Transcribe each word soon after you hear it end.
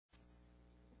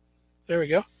There we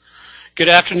go. Good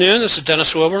afternoon. This is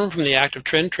Dennis Wilburn from the Active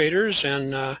Trend Traders,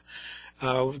 and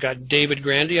we've got David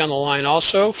Grandy on the line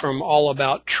also from All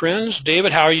About Trends.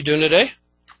 David, how are you doing today?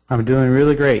 I'm doing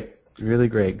really great. Really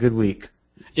great. Good week.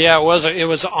 Yeah, it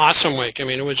was an awesome week. I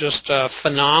mean, it was just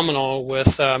phenomenal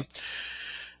with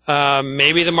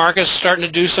maybe the market's starting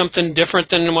to do something different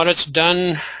than what it's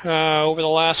done over the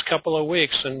last couple of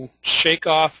weeks and shake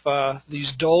off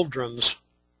these doldrums.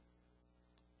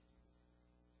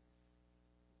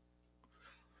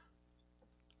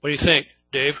 What do you think,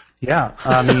 Dave? Yeah,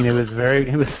 I mean, it was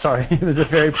it was a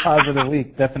very positive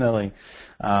week, definitely.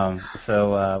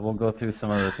 We'll go through some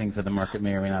of the things that the market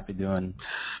may or may not be doing.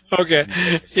 Okay,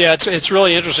 yeah, it's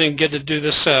really interesting getting to do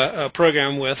this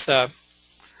program with hey,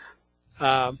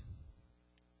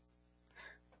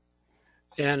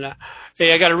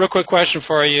 I got a real quick question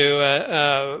for you.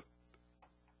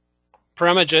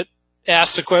 Paramajit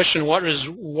asked the question, what does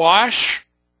wash,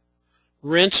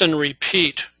 rinse, and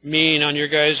repeat mean on your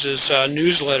guys'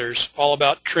 newsletters, All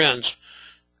About Trends?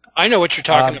 I know what you're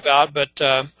talking about, but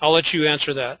I'll let you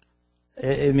answer that.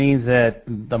 It means that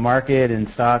the market and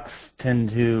stocks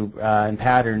tend to, and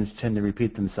patterns tend to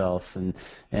repeat themselves, and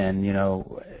you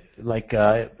know, like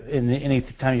in any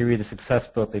time you read a success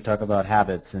book, they talk about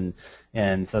habits, and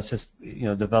so it's just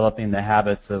developing the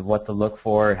habits of what to look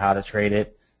for, how to trade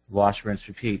it, wash, rinse,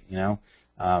 repeat.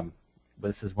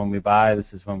 This is when we buy,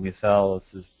 this is when we sell,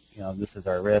 this is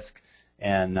our risk,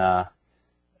 and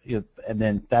and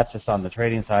then that's just on the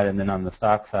trading side, and then on the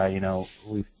stock side,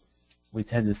 we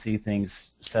tend to see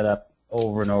things set up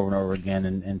over and over and over again,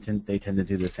 and they tend to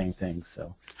do the same things.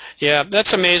 So, yeah,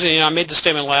 that's amazing. I made the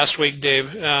statement last week,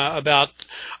 Dave, about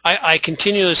I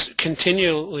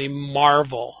continually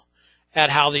marvel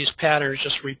at how these patterns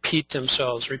just repeat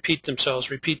themselves,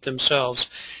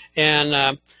 and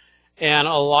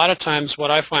a lot of times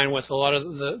what I find with a lot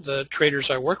of the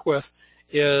traders I work with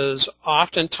is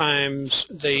oftentimes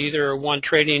they either want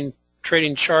trading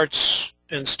charts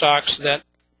and stocks that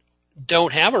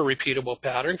don't have a repeatable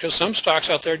pattern, because some stocks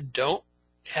out there don't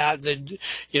have they're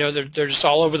just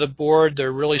all over the board,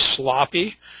 they're really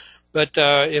sloppy. But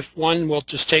if one will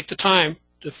just take the time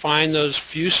to find those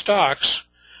few stocks,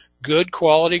 good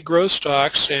quality growth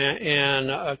stocks,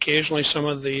 and occasionally some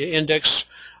of the index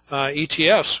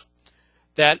ETFs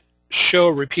that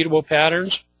show repeatable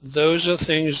patterns, those are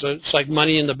things that's like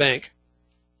money in the bank.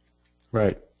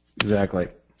 right, exactly.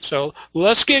 So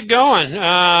let's get going.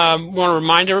 I want to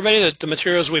remind everybody that the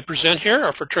materials we present here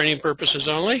are for training purposes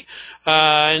only,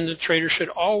 and the trader should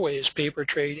always paper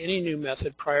trade any new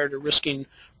method prior to risking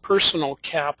personal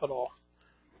capital.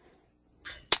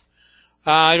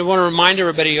 I want to remind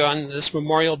everybody on this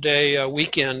Memorial Day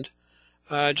weekend,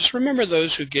 just remember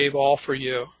those who gave all for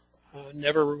you.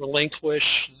 Never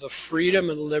relinquish the freedom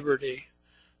and liberty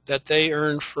that they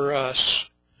earned for us,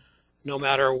 no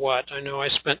matter what. I know I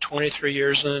spent 23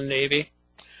 years in the Navy,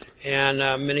 and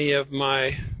many of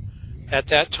my, at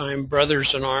that time,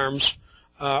 brothers in arms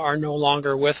are no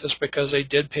longer with us because they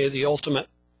did pay the ultimate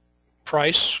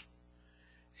price.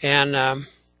 And the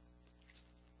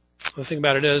thing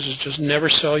about it is just never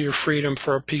sell your freedom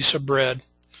for a piece of bread.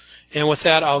 And with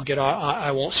that,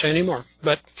 I won't say any more.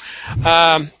 But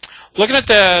looking at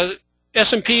the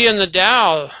S&P and the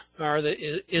Dow,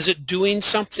 is it doing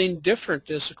something different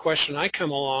is the question I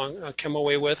come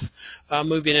away with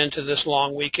moving into this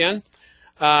long weekend.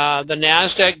 The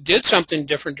NASDAQ did something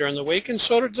different during the week, and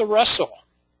so did the Russell.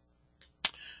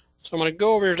 So I'm going to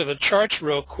go over to the charts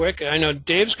real quick. I know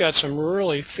Dave's got some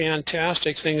really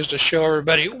fantastic things to show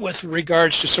everybody with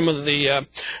regards to some of the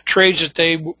trades that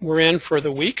they were in for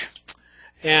the week.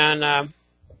 And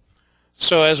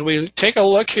so as we take a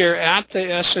look here at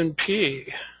the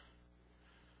S&P,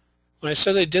 when I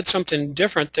said they did something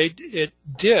different, it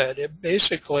did. It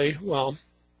basically, well,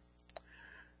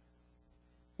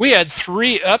 we had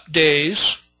 3 up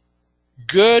days,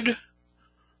 good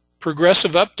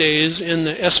progressive up days in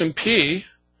the S&P,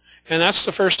 and that's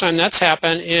the first time that's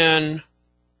happened in,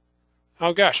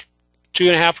 oh gosh,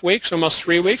 2.5 weeks, almost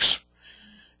 3 weeks.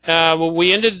 Well,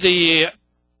 we ended the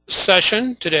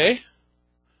session today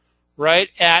right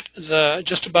at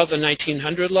just above the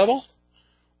 1900 level,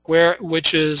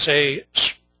 which is a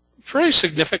pretty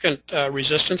significant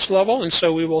resistance level, and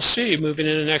so we will see moving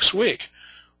into next week.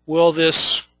 Will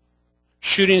this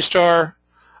shooting star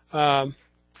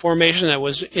formation that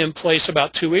was in place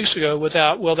about 2 weeks ago,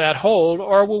 will that hold,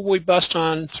 or will we bust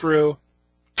on through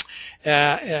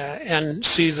and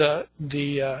see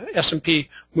the S&P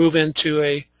move into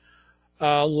a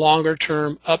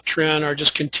longer-term uptrend, or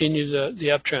just continue the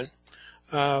uptrend?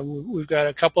 We've got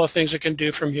a couple of things it can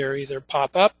do from here, either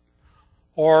pop up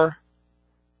or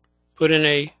put in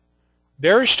a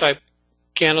bearish type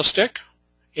candlestick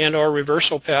and or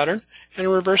reversal pattern and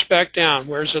reverse back down.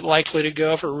 Where is it likely to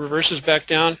go if it reverses back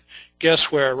down?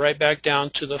 Guess where? Right back down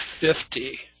to the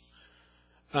 50.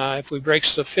 If we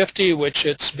breaks the 50, which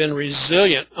it's been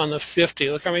resilient on the 50,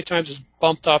 look how many times it's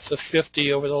bumped off the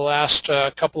 50 over the last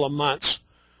couple of months.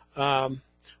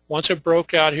 Once it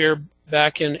broke out here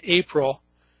back in April,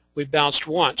 we bounced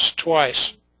once,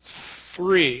 twice,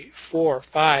 3, 4,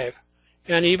 5,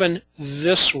 and even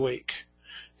this week.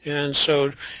 And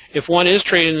so if one is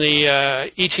trading the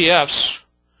ETFs,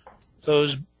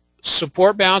 those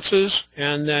support bounces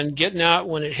and then getting out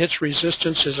when it hits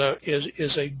resistance is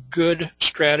a good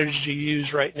strategy to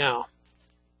use right now.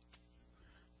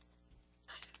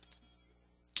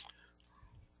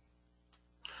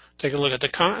 Take a look at the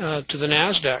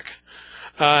NASDAQ.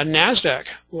 NASDAQ.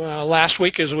 Well, last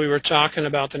week, as we were talking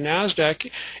about the NASDAQ,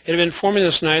 it had been forming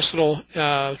this nice little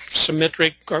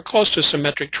symmetric or close to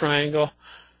symmetric triangle.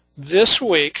 This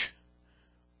week,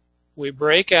 we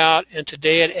break out, and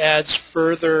today it adds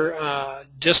further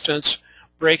distance,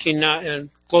 breaking and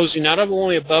closing not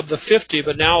only above the 50,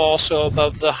 but now also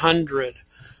above the 100.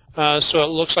 So it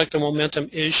looks like the momentum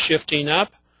is shifting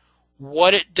up.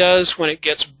 What it does when it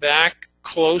gets back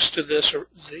close to this,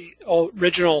 the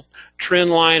original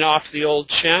trend line off the old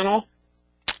channel,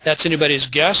 that's anybody's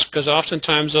guess, because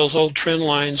oftentimes those old trend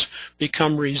lines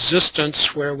become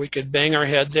resistance where we could bang our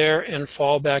head there and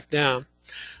fall back down.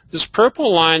 This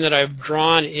purple line that I've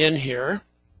drawn in here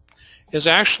is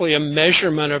actually a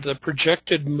measurement of the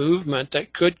projected movement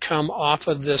that could come off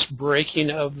of this breaking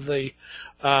of the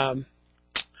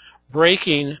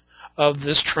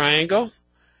this triangle.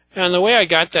 And the way I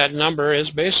got that number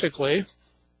is basically,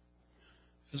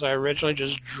 as I originally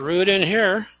just drew it in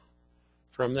here,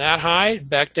 from that high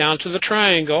back down to the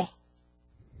triangle.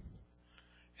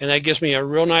 And that gives me a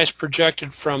real nice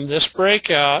projected from this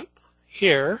breakout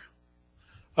here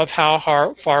of how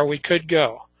far we could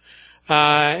go.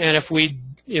 And if the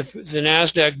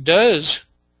NASDAQ does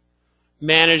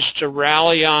manage to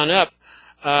rally on up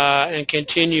and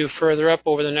continue further up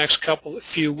over the next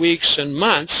few weeks and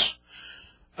months,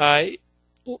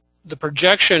 the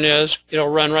projection is it'll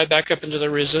run right back up into the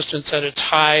resistance at its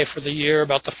high for the year,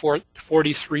 about the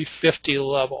 4350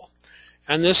 level.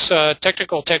 And this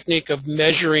technical technique of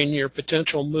measuring your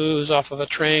potential moves off of a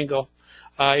triangle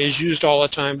is used all the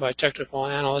time by technical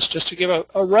analysts just to give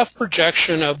a rough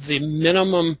projection of the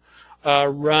minimum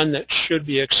run that should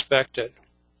be expected.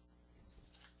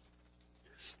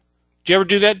 Do you ever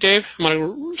do that, Dave? I'm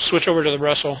going to switch over to the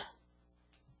Russell.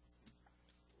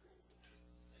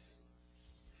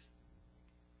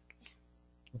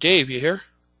 Dave, you here?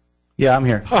 Yeah, I'm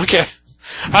here. Okay.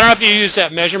 I don't know if you use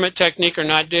that measurement technique or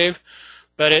not, Dave,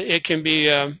 but it can be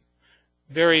a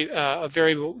very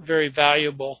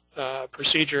valuable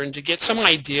procedure, and to get some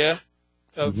idea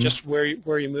of just where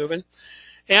you're moving.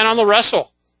 And on the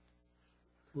Russell,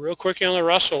 real quickly on the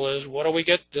Russell is, what do we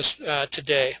get this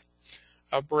today?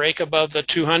 A break above the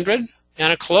 200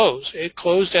 and a close. It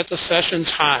closed at the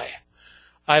session's high.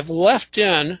 I've left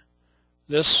in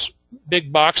this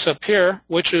big box up here,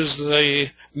 which is the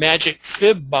magic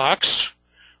fib box,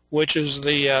 which is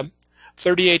the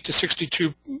 38 to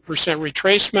 62%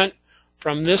 retracement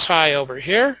from this high over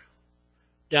here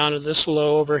down to this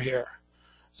low over here.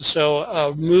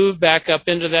 So move back up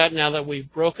into that. Now that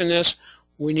we've broken this,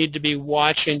 we need to be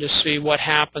watching to see what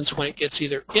happens when it gets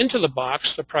either into the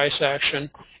box, the price action,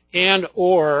 and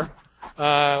or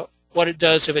what it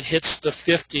does if it hits the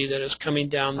 50 that is coming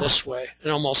down this way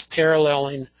and almost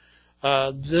paralleling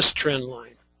this trend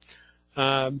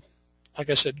line. Like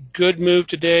I said, good move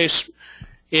today.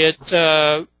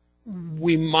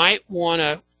 We might want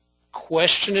to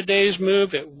question today's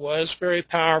move. It was very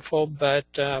powerful,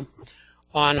 but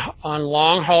on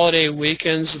long holiday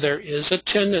weekends, there is a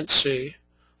tendency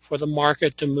for the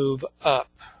market to move up.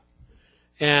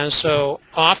 And so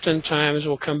oftentimes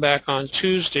we'll come back on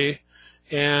Tuesday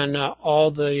and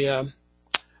all the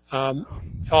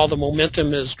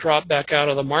momentum is dropped back out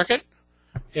of the market,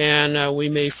 and we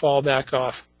may fall back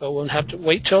off. But we'll have to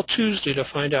wait till Tuesday to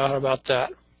find out about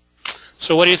that.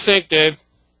 So what do you think, Dave?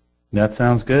 That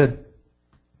sounds good.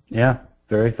 Yeah,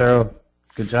 very thorough.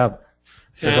 Good job,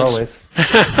 as always.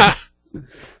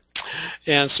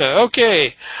 And so,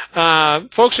 okay,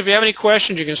 folks, if you have any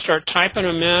questions, you can start typing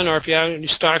them in, or if you have any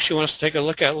stocks you want us to take a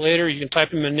look at later, you can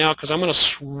type them in now, because I'm going to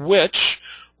switch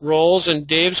roles, and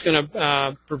Dave's going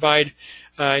to provide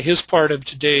his part of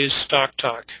today's Stock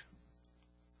Talk.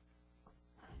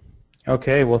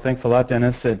 Okay, well, thanks a lot,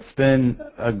 Dennis. It's been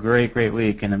a great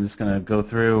week, and I'm just going to go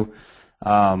through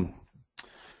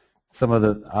some of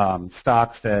the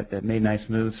stocks that made nice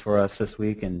moves for us this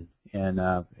week, and you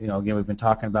know, again, we've been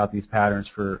talking about these patterns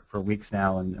for weeks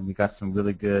now, and we got some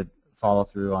really good follow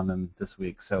through on them this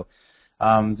week. So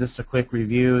just a quick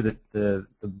review. That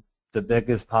the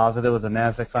biggest positive was the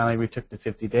Nasdaq finally retook the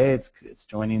 50-day. It's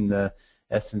joining the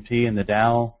S&P and the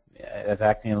Dow as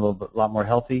acting a lot more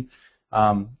healthy.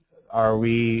 Are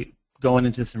we going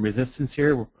into some resistance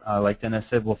here? Like Dennis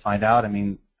said, we'll find out. I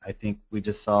mean, I think we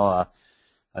just saw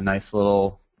a nice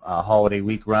little holiday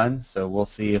week run, so we'll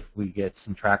see if we get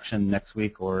some traction next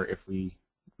week or if we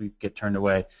get turned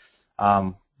away.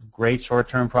 Great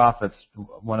short-term profits,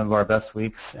 one of our best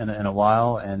weeks in a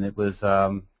while, and it was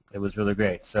really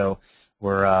great. So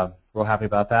we're real happy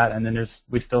about that. And then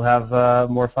we still have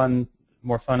more fun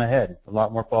ahead. A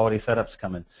lot more quality setups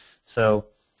coming. So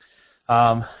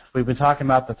we've been talking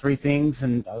about the three things,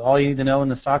 and all you need to know in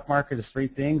the stock market is three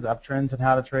things: uptrends and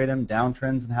how to trade them,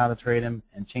 downtrends and how to trade them,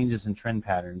 and changes in trend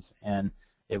patterns. And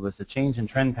it was the change in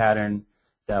trend pattern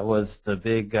that was the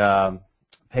big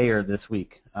payer this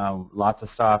week. Lots of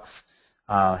stocks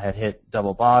had hit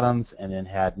double bottoms and then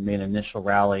had made an initial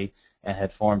rally and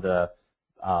had formed a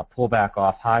pullback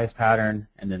off highs pattern,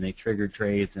 and then they triggered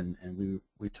trades, and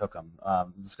we took them.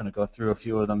 I'm just going to go through a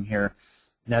few of them here.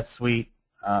 NetSuite,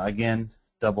 again,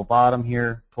 double bottom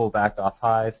here, pulled back off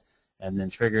highs, and then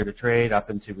triggered a trade up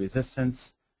into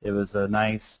resistance. It was a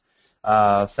nice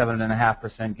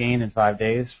 7.5% gain in 5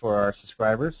 days for our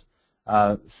subscribers.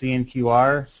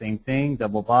 CNQR, same thing,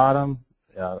 double bottom,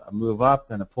 a move up,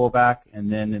 then a pullback,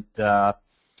 and then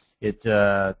it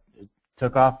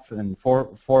took off and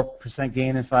 4%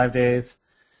 gain in 5 days.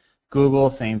 Google,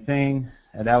 same thing,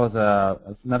 and that was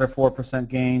another 4%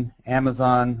 gain.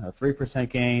 Amazon, a 3%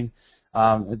 gain.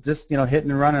 Just, you know,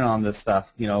 hitting and running on this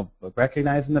stuff, you know,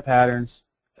 recognizing the patterns,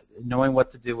 knowing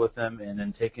what to do with them, and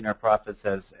then taking our profits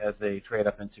as they trade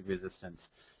up into resistance.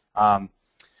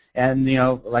 And, you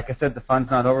know, like I said, the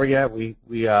fun's not over yet. We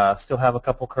still have a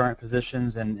couple current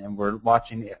positions, and we're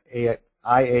watching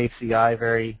IACI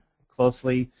very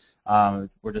closely.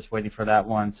 We're just waiting for that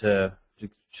one to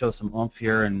show some oomph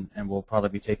here, and we'll probably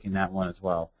be taking that one as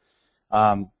well.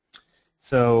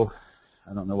 So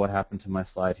I don't know what happened to my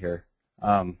slide here.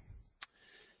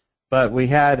 But we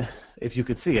had, if you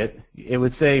could see it, it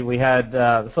would say we had,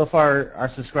 so far our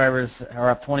subscribers are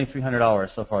up $2,300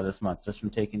 so far this month just from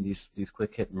taking these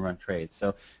quick hit and run trades.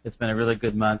 So it's been a really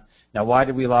good month. Now, why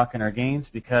did we lock in our gains?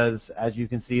 Because as you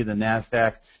can see, the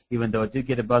NASDAQ, even though it did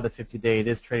get above the 50-day, it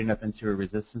is trading up into a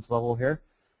resistance level here.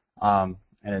 And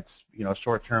it's, you know,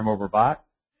 short-term overbought.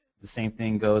 The same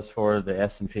thing goes for the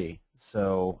S&P.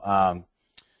 So,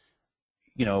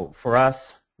 you know, for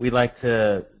us, we like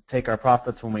to take our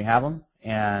profits when we have them,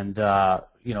 and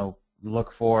you know,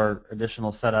 look for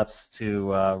additional setups to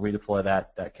redeploy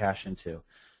that cash into.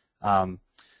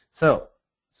 So,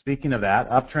 speaking of that,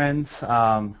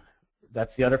 uptrends.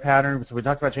 That's the other pattern. So we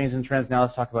talked about changes in trends. Now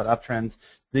let's talk about uptrends.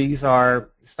 These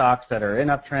are stocks that are in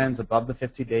uptrends above the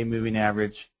 50-day moving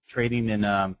average, trading in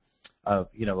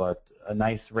you know, a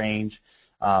nice range,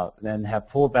 then have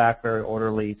pulled back very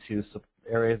orderly to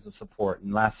areas of support.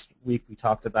 And last week we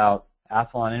talked about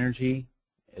Athlon Energy.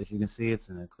 As you can see, it's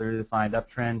in a clearly defined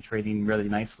uptrend, trading really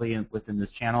nicely within this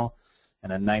channel,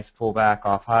 and a nice pullback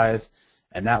off highs.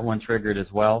 And that one triggered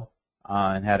as well,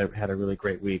 and had a really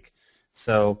great week.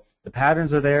 So the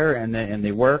patterns are there, and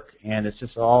they work, and it's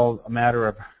just all a matter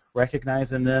of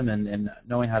recognizing them and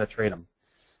knowing how to trade them.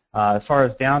 As far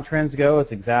as downtrends go,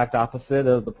 it's exact opposite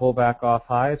of the pullback off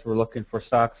highs. We're looking for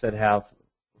stocks that have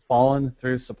fallen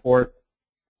through support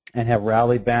and have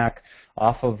rallied back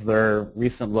off of their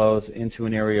recent lows into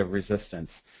an area of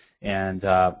resistance. And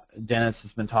Dennis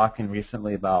has been talking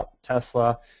recently about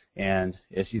Tesla, and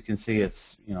as you can see,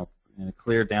 it's, you know, in a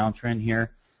clear downtrend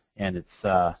here, and it's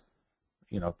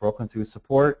you know, broken through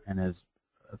support and has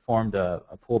formed a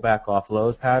pullback off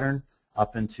lows pattern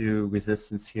up into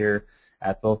resistance here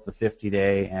at both the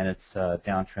 50-day and its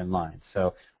downtrend lines.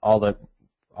 So all that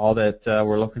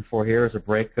we're looking for here is a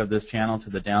break of this channel to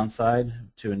the downside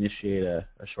to initiate a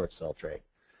short sell trade.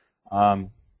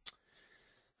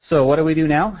 So what do we do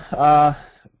now?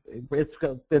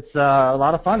 It's a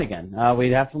lot of fun again. We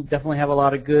definitely have a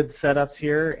lot of good setups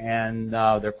here, and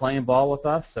they're playing ball with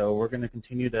us. So we're going to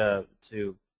continue to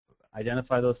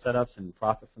identify those setups and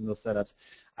profit from those setups.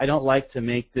 I don't like to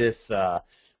make this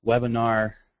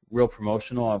webinar real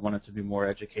promotional. I want it to be more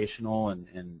educational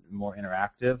and more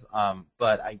interactive.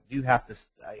 But I do have to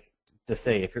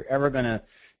say, if you're ever going to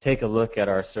take a look at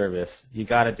our service, you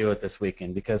got to do it this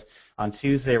weekend, because on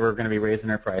Tuesday we're going to be raising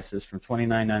our prices from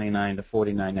 $29.99 to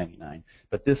 $49.99.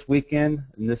 But this weekend,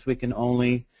 and this weekend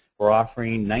only, We're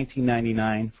offering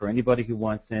 $19.99 for anybody who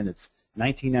wants in. It's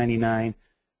 $19.99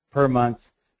 per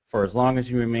month for as long as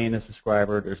you remain a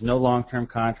subscriber. There's no long-term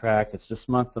contract. It's just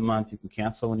month to month. You can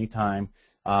cancel anytime,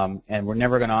 and we're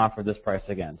never going to offer this price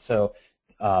again. So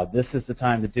this is the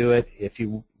time to do it. If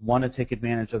you want to take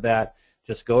advantage of that,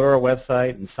 just go to our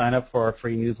website and sign up for our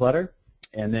free newsletter,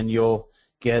 and then you'll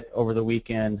get over the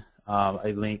weekend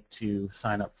a link to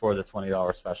sign up for the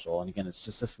 $20 special. And again, it's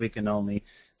just this weekend only.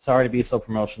 Sorry to be so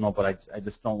promotional, but I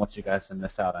just don't want you guys to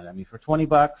miss out on it. I mean, for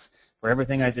 $20, for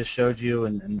everything I just showed you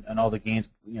and all the gains,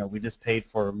 you know, we just paid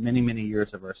for many, many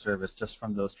years of our service just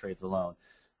from those trades alone.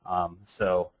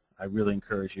 So I really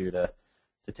encourage you to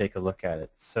take a look at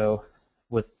it. So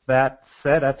with that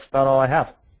said, that's about all I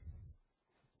have.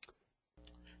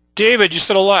 David, you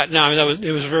said a lot. No, I mean,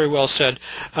 it was very well said.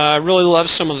 I really love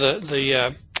some of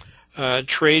the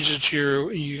trades that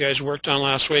you guys worked on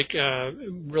last week.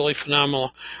 Really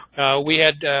phenomenal. We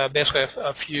had basically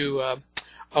a few.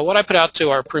 What I put out to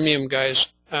our premium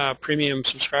guys, premium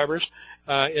subscribers,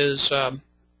 is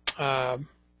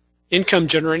income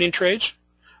generating trades.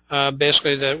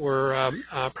 Basically, that were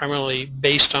primarily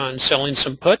based on selling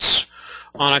some puts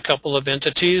on a couple of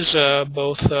entities.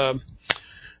 Both one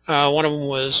of them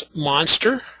was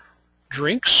Monster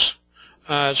Drinks.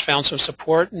 Has found some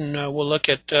support, and we'll look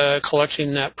at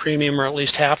collecting that premium, or at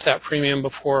least half that premium,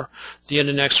 before the end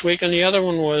of next week. And the other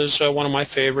one was one of my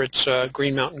favorites,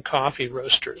 Green Mountain Coffee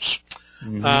Roasters.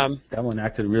 Mm-hmm. That one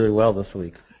acted really well this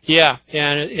week. Yeah,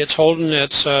 and it's holding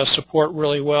its support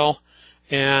really well.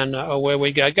 And away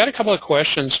we got a couple of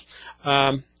questions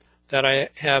that I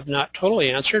have not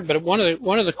totally answered, but one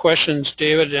of the questions,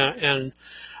 David,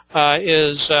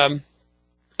 is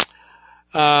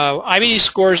IBD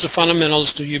scores the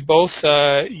fundamentals. Do you both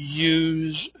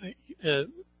use? Do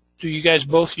you guys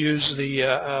both use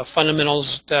the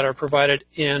fundamentals that are provided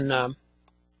in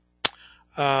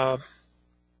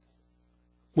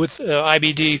with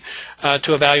IBD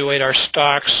to evaluate our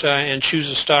stocks and choose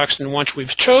the stocks? And once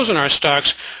we've chosen our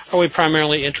stocks, are we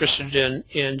primarily interested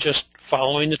in just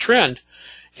following the trend?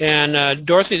 And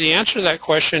Dorothy, the answer to that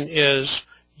question is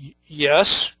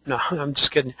yes. No, I'm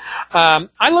just kidding.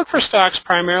 I look for stocks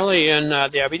primarily in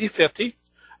the IBD 50.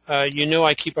 You know,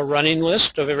 I keep a running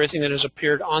list of everything that has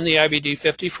appeared on the IBD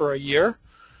 50 for a year.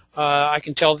 I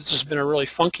can tell that this has been a really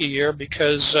funky year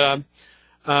because the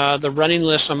running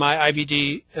list on my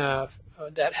IBD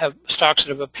that have stocks that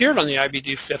have appeared on the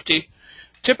IBD 50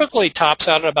 typically tops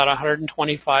out at about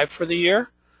 125 for the year.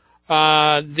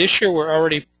 This year we're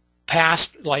already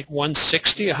past like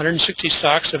 160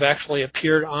 stocks have actually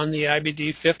appeared on the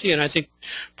IBD 50, and I think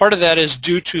part of that is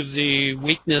due to the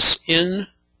weakness in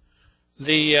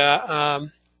the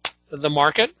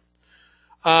market.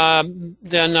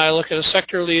 Then I look at the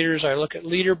sector leaders, I look at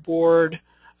leaderboard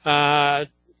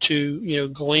to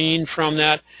glean from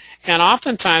that, and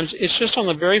oftentimes it's just on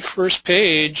the very first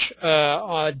page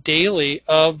daily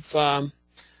of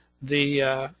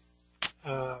the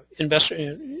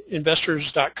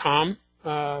investors.com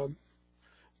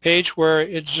page, where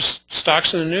it's just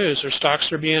stocks in the news, or stocks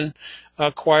that are being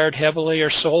acquired heavily or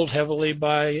sold heavily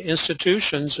by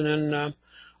institutions, and then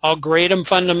I'll grade them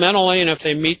fundamentally, and if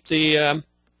they meet the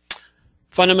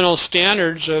fundamental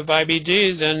standards of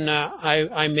IBD, then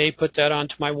I may put that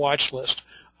onto my watch list.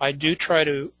 I do try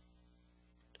to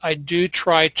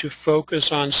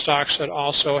focus on stocks that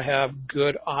also have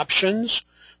good options,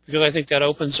 because I think that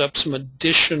opens up some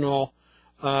additional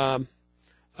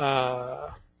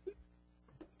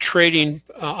trading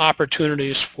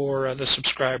opportunities for the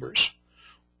subscribers.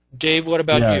 Dave, what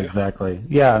about you? Yeah, exactly.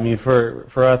 Yeah, I mean, for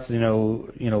us, we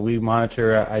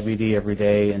monitor IBD every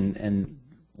day, and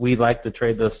we like to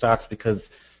trade those stocks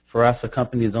because for us, a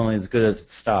company is only as good as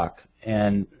its stock,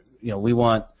 and we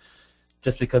want,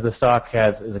 just because a stock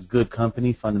is a good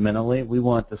company fundamentally, we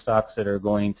want the stocks that are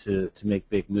going to make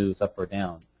big moves up or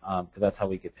down, because that's how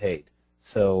we get paid.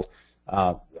 So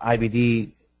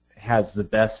IBD has the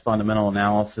best fundamental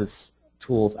analysis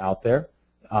tools out there.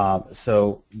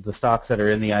 So the stocks that are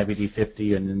in the IBD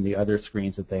 50 and in the other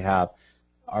screens that they have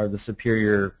are the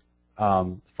superior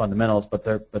fundamentals. But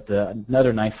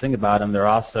another nice thing about them, they're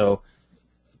also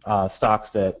stocks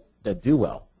that do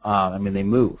well. I mean, they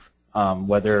move.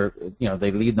 Whether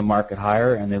they lead the market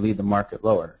higher and they lead the market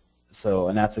lower. So,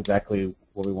 and that's exactly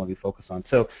what we want to be focused on.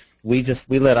 So we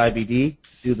let IBD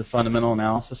do the fundamental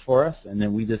analysis for us, and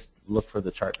then we just look for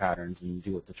the chart patterns and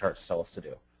do what the charts tell us to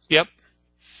do. Yep.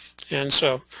 And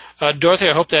so, Dorothy,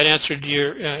 I hope that answered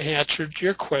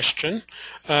your question.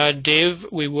 Dave,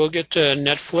 we will get to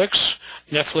Netflix.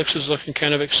 Netflix is looking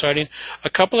kind of exciting. A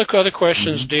couple of other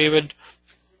questions, David.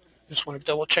 just want to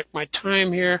double check my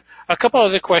time here. A couple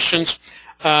other questions.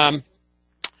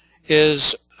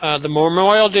 Is the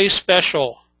Memorial Day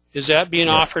special, is that being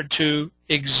offered to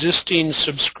existing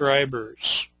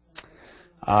subscribers?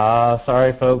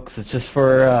 Sorry, folks. It's just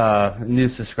for new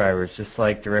subscribers, just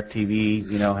like DirecTV,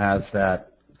 has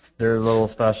their little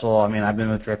special. I mean, I've been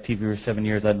with DirecTV for 7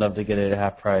 years. I'd love to get it at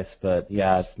half price, but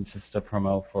yeah, it's just a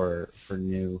promo for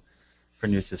new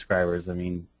subscribers. I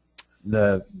mean,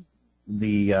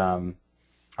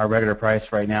 our regular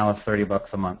price right now is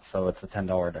 $30 a month, so it's a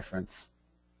 $10 difference.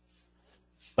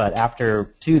 But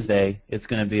after Tuesday, it's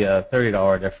going to be a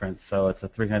 $30 difference, so it's a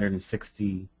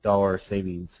 $360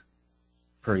 savings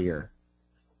per year.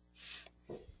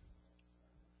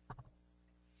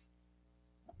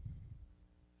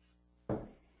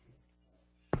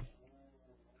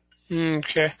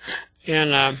 Okay,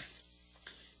 and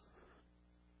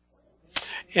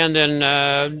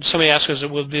then somebody asked us,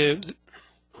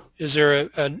 is there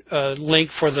a link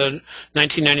for the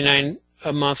 $19.99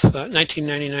 a month,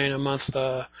 $19.99 a month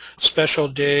special,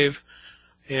 Dave?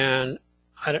 And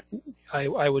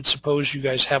I would suppose you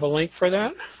guys have a link for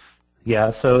that.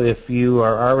 Yeah. So if you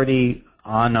are already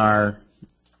on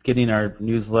getting our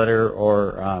newsletter,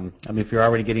 or if you're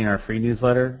already getting our free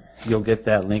newsletter, you'll get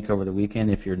that link over the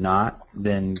weekend. If you're not,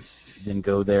 then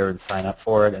go there and sign up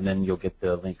for it, and then you'll get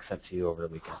the link sent to you over the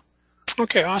weekend.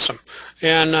 Okay, awesome.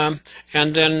 And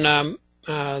then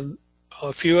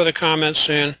a few other comments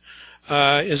saying,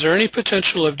 is there any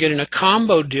potential of getting a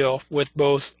combo deal with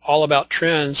both All About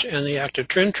Trends and the Active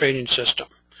Trend Trading System?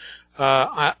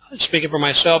 Speaking for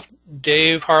myself,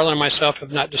 Dave, Harlan, and myself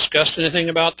have not discussed anything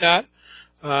about that,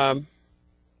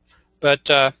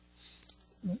 but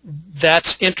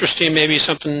that's interesting. Maybe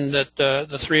something that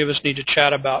the three of us need to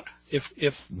chat about.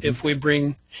 If we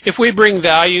bring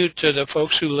value to the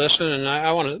folks who listen, and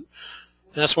I want to, and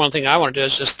that's one thing I want to do,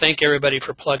 is just thank everybody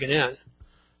for plugging in.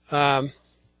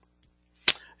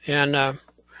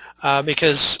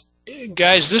 Because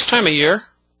guys, this time of year,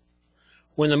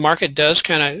 when the market does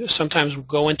kind of sometimes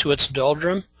go into its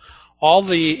doldrum, all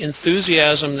the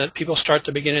enthusiasm that people start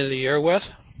the beginning of the year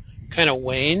with kind of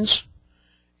wanes,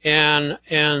 and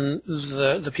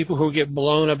the people who get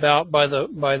blown about by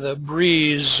the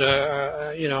breeze,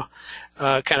 kind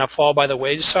of fall by the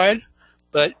wayside.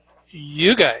 But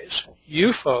you guys,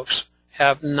 you folks,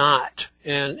 have not,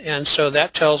 and so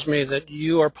that tells me that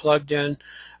you are plugged in.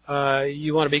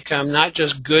 You want to become not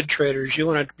just good traders, you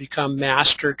want to become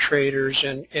master traders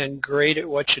and great at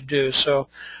what you do. So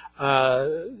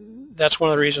that's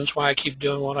one of the reasons why I keep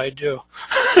doing what I do.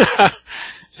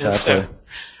 And so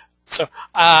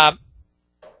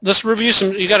let's review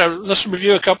let's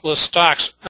review a couple of stocks.